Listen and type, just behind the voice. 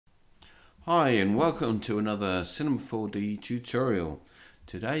Hi and welcome to another C4D tutorial.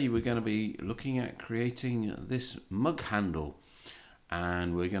 Today we're going to be looking at creating this mug handle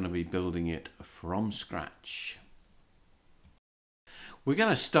and we're going to be building it from scratch. We're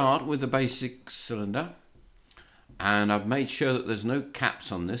going to start with the basic cylinder, and I've made sure that there's no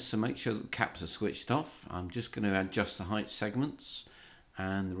caps on this, so make sure that the caps are switched off. I'm just going to adjust the height segments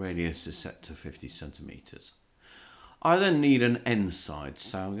and the radius is set to 50 centimeters. I then need an end side,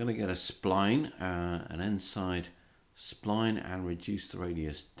 so I'm going to get a spline, an end side spline, and reduce the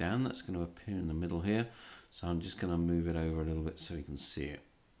radius down. That's going to appear in the middle here, so I'm just going to move it over a little bit so you can see it.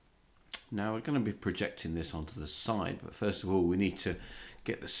 Now we're going to be projecting this onto the side, but first of all we need to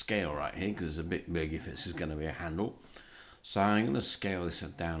get the scale right here because it's a bit big if this is going to be a handle. So I'm going to scale this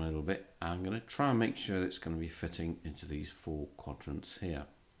down a little bit. I'm going to try and make sure that it's going to be fitting into these four quadrants here.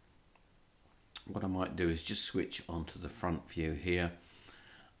 What I might do is just switch onto the front view here,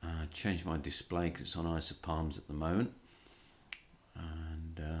 change my display because it's on isopalms at the moment,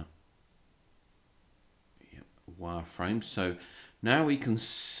 and wireframe. So now we can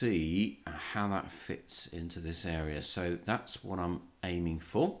see how that fits into this area. So that's what I'm aiming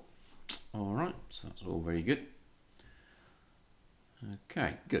for. All right, so that's all very good.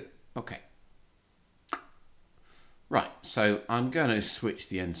 Okay, good. Okay. Right, so I'm going to switch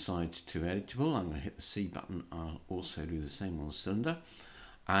the end sides to editable. I'm going to hit the C button. I'll also do the same on the cylinder.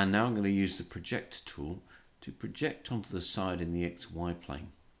 And now I'm going to use the project tool to project onto the side in the XY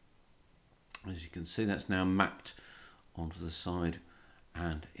plane. As you can see, that's now mapped onto the side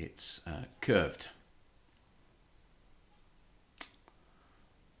and it's curved.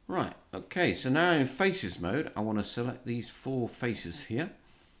 Right, okay, so now in faces mode, I want to select these four faces here.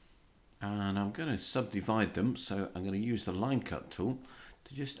 And I'm going to subdivide them, so I'm going to use the line cut tool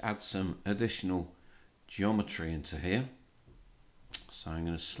to just add some additional geometry into here. So I'm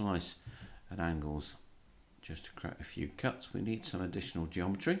going to slice at angles just to create a few cuts. We need some additional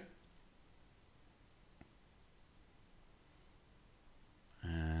geometry.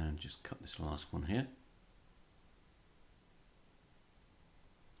 And just cut this last one here.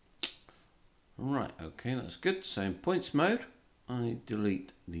 Right, okay, that's good. So in points mode, I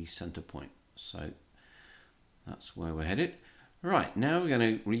delete the center point, so that's where we're headed. Right, now we're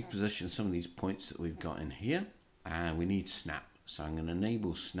going to reposition some of these points that we've got in here, and we need snap. So I'm going to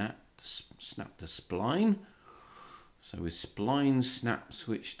enable snap to spline. So with spline snap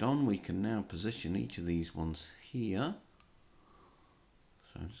switched on, we can now position each of these ones here.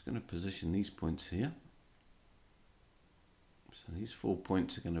 So I'm just going to position these points here. So these 4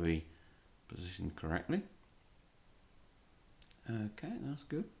 points are going to be positioned correctly. Okay, that's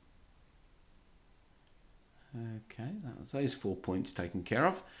good. Okay, that's those 4 points taken care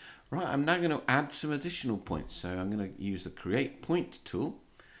of. Right, I'm now going to add some additional points. So I'm going to use the Create Point tool,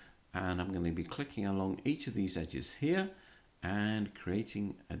 and I'm going to be clicking along each of these edges here and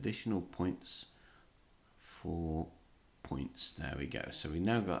creating additional points for points. There we go. So we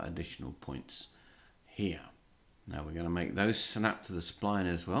now got additional points here. Now we're going to make those snap to the spline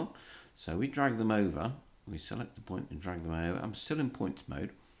as well. So we drag them over. We select the point and drag them over. I'm still in points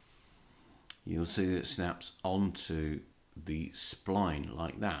mode. You'll see that it snaps onto the spline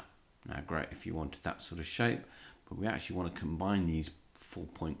like that. Now great if you wanted that sort of shape, but we actually want to combine these 4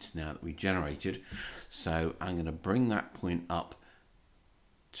 points now that we generated. So I'm going to bring that point up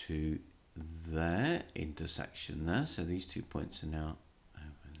to their intersection there. So these 2 points are now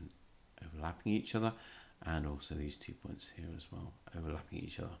overlapping each other, and also these 2 points here as well, overlapping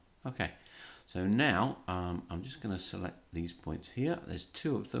each other. Okay, so now I'm just going to select these points here. There's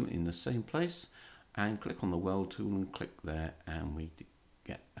 2 of them in the same place, and click on the weld tool and click there, and we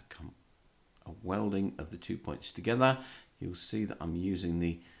get a welding of the 2 points together. You'll see that I'm using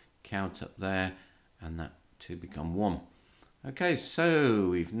the count up there, and that 2 become 1. Okay, so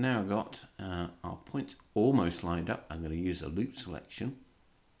we've now got our points almost lined up. I'm going to use a loop selection,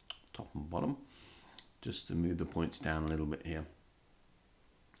 top and bottom, just to move the points down a little bit here.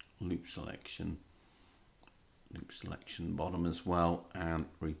 Loop selection bottom as well, and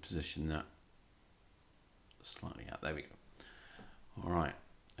reposition that slightly out. There we go. All right,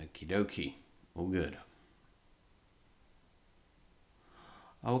 okie dokie, all good.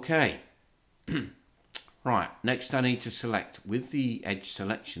 Okay, right, next I need to select with the edge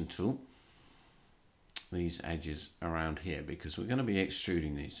selection tool these edges around here because we're going to be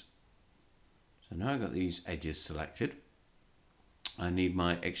extruding these. So now I've got these edges selected. I need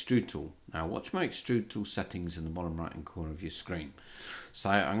my Extrude Tool. Now watch my Extrude Tool settings in the bottom right hand corner of your screen. So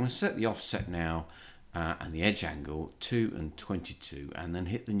I'm going to set the offset now and the edge angle 2 and 22, and then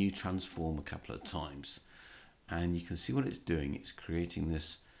hit the new transform a couple of times. And you can see what it's doing. It's creating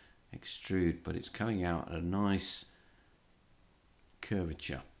this extrude, but it's coming out at a nice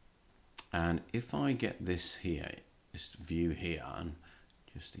curvature. And if I get this here, this view here, and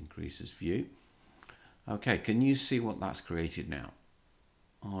just increase this view. Okay, can you see what that's created now?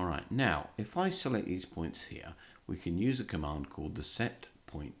 All right, now if I select these points here, we can use a command called the set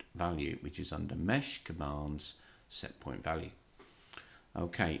point value, which is under mesh commands, set point value.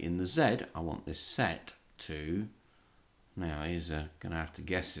 Okay, in the Z, I want this set to, now here's gonna have to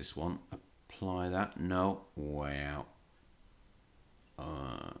guess this one, apply that, no, way out.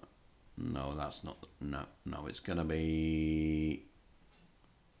 No, that's not, no, it's gonna be,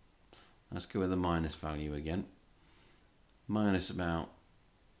 let's go with the minus value again. Minus about,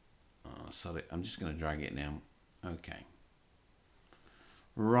 sorry, I'm just gonna drag it down. Okay.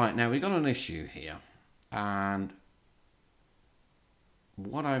 Right, now we've got an issue here, and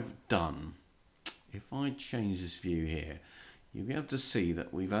what I've done, if I change this view here, you'll be able to see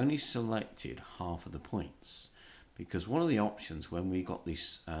that we've only selected half of the points, because one of the options when we got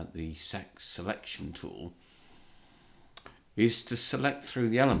this the selection tool is to select through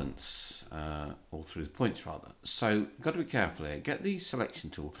the elements, or through the points rather. So you've got to be careful here. Get the selection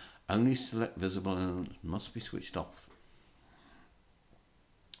tool, only select visible elements, must be switched off.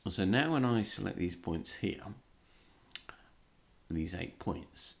 So now when I select these points here, these 8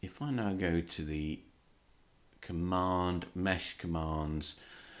 points, if I now go to the command, mesh commands,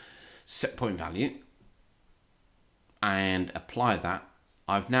 set point value, and apply that,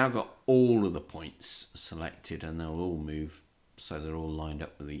 I've now got all of the points selected, and they'll all move so they're all lined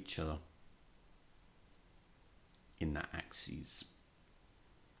up with each other in that axis.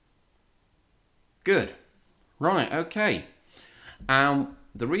 Good. Right, okay.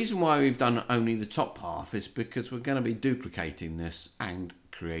 The reason why we've done only the top half is because we're going to be duplicating this and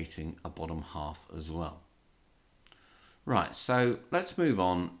creating a bottom half as well. Right, so let's move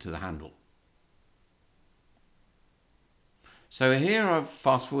on to the handle. So here I've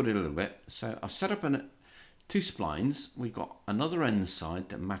fast forwarded a little bit. So I've set up 2 splines. We've got another end side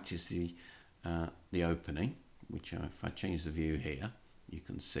that matches the opening, which if I change the view here, you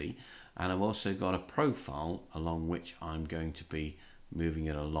can see. And I've also got a profile along which I'm going to be moving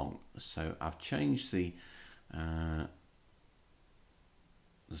it along. So I've changed the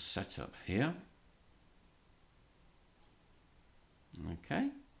setup here. Okay,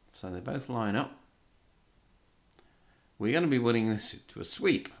 so they both line up. We're going to be putting this to a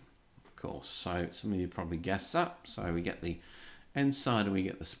sweep, of course. So some of you probably guessed that. So we get the end side and we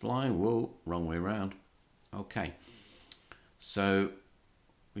get the spline. Whoa, wrong way around. Okay, so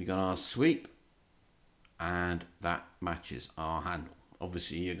we got our sweep, and that matches our handle.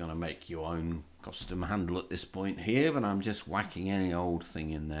 Obviously, you're going to make your own custom handle at this point here, but I'm just whacking any old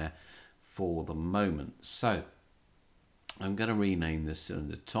thing in there for the moment. So I'm going to rename this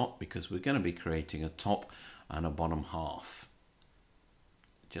cylinder top, because we're going to be creating a top and a bottom half,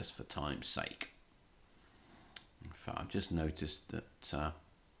 just for time's sake. In fact, I've just noticed that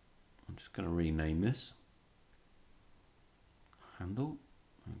I'm just going to rename this handle.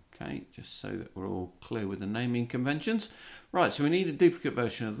 Okay, just so that we're all clear with the naming conventions. Right, so we need a duplicate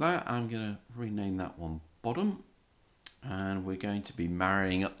version of that. I'm going to rename that one bottom, and we're going to be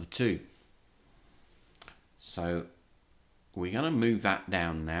marrying up the 2. So we're going to move that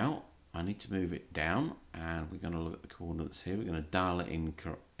down now. I need to move it down, and we're going to look at the coordinates here. We're going to dial it in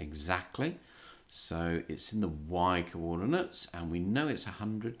exactly. So it's in the Y coordinates, and we know it's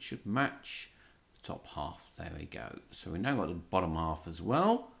 100, should match the top half. There we go. So we now got the bottom half as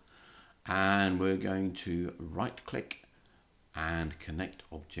well, and we're going to right click and connect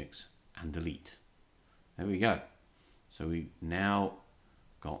objects and delete. There we go. So we now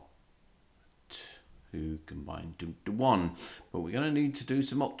got 2 combined to 1, but we're going to need to do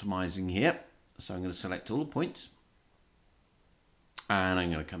some optimizing here. So I'm going to select all the points, and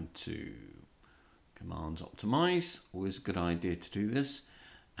I'm going to come to commands optimize. Always a good idea to do this,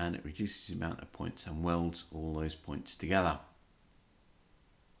 and it reduces the amount of points and welds all those points together.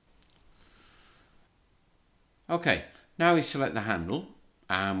 Okay, now we select the handle,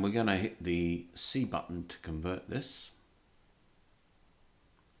 and we're going to hit the C button to convert this.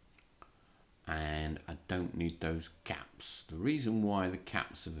 And I don't need those caps. The reason why the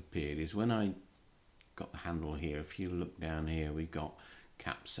caps have appeared is when I got the handle here, if you look down here, we've got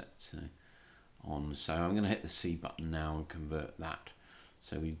cap sets on. So I'm going to hit the C button now and convert that,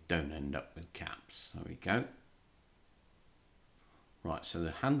 so we don't end up with caps. There we go. Right, so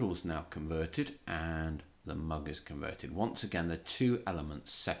the handle is now converted and the mug is converted. Once again, the 2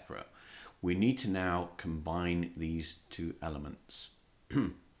 elements separate. We need to now combine these 2 elements.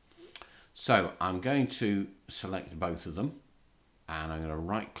 So I'm going to select both of them, and I'm going to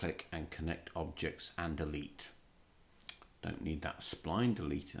right click and connect objects and delete. Don't need that spline,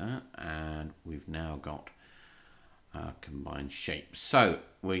 delete that, and we've now got our combined shape. So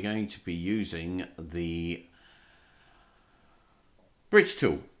we're going to be using the bridge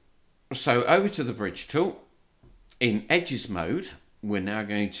tool. So over to the bridge tool. In edges mode, we're now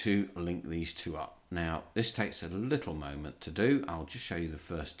going to link these two up. Now this takes a little moment to do. I'll just show you the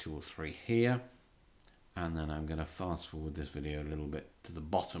first 2 or 3 here, and then I'm going to fast forward this video a little bit to the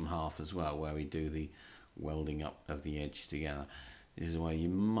bottom half as well, where we do the welding up of the edge together. This is where you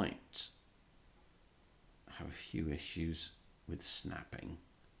might have a few issues with snapping.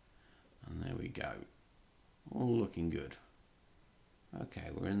 And there we go. All looking good. Okay,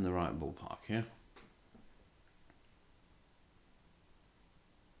 we're in the right ballpark here.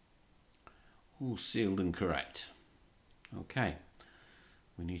 All sealed and correct. Okay,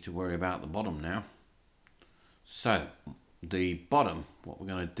 we need to worry about the bottom now. So the bottom, what we're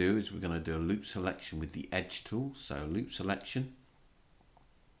going to do is we're going to do a loop selection with the edge tool. So loop selection,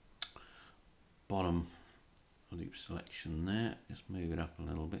 bottom loop selection there. Just move it up a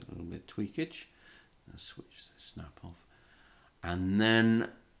little bit tweakage. Let's switch the snap off. And then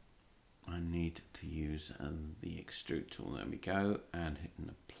I need to use the extrude tool. There we go, and hit and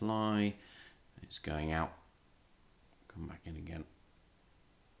apply. It's going out. Come back in again.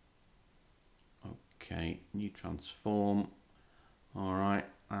 Okay, new transform. All right,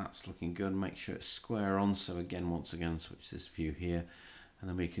 that's looking good. Make sure it's square on. So again, once again, switch this view here, and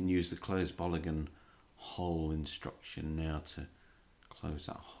then we can use the close polygon hole instruction now to close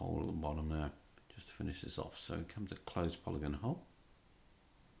that hole at the bottom there. Just to finish this off. So come to close polygon hole,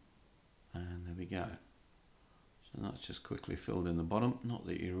 and there we go. So that's just quickly filled in the bottom. Not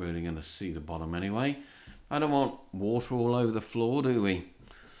that you're really going to see the bottom anyway. I don't want water all over the floor, do we?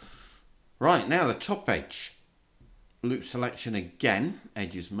 Right, now the top edge. Loop selection again,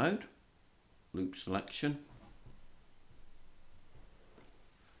 edges mode. Loop selection.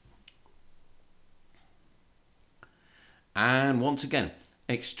 And once again,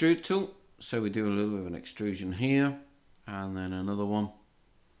 extrude tool. So we do a little bit of an extrusion here, and then another one.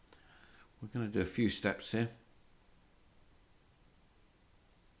 We're going to do a few steps here.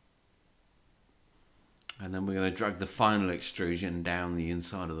 And then we're going to drag the final extrusion down the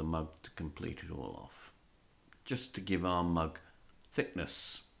inside of the mug to complete it all off. Just to give our mug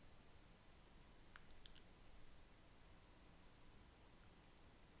thickness.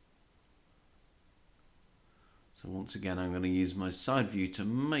 So once again, I'm going to use my side view to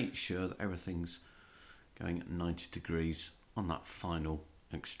make sure that everything's going at 90 degrees on that final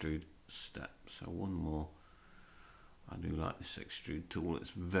extrude step. So one more. I do like this extrude tool. It's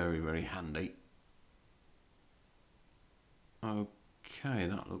very, very handy. Okay,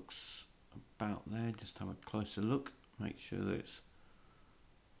 that looks about there. Just have a closer look. Make sure that it's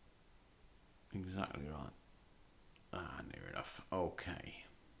exactly right. Near enough. Okay.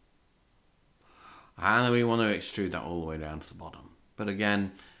 And then we want to extrude that all the way down to the bottom. But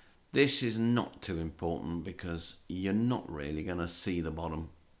again, this is not too important because you're not really going to see the bottom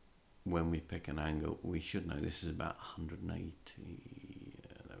when we pick an angle. We should know this is about 180.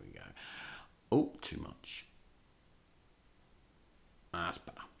 There we go. Oh, too much. That's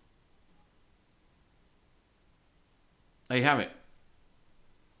better. There you have it.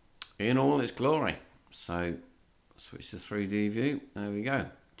 In all its glory. So switch to 3D view. There we go.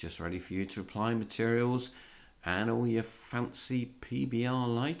 Just ready for you to apply materials and all your fancy PBR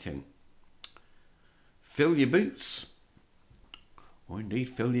lighting. Fill your boots. Or indeed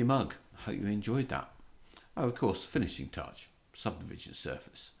fill your mug. Hope you enjoyed that. Oh, of course, finishing touch. Subdivision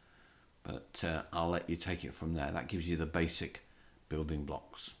surface. But I'll let you take it from there. That gives you the basic building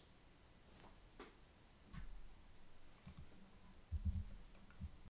blocks.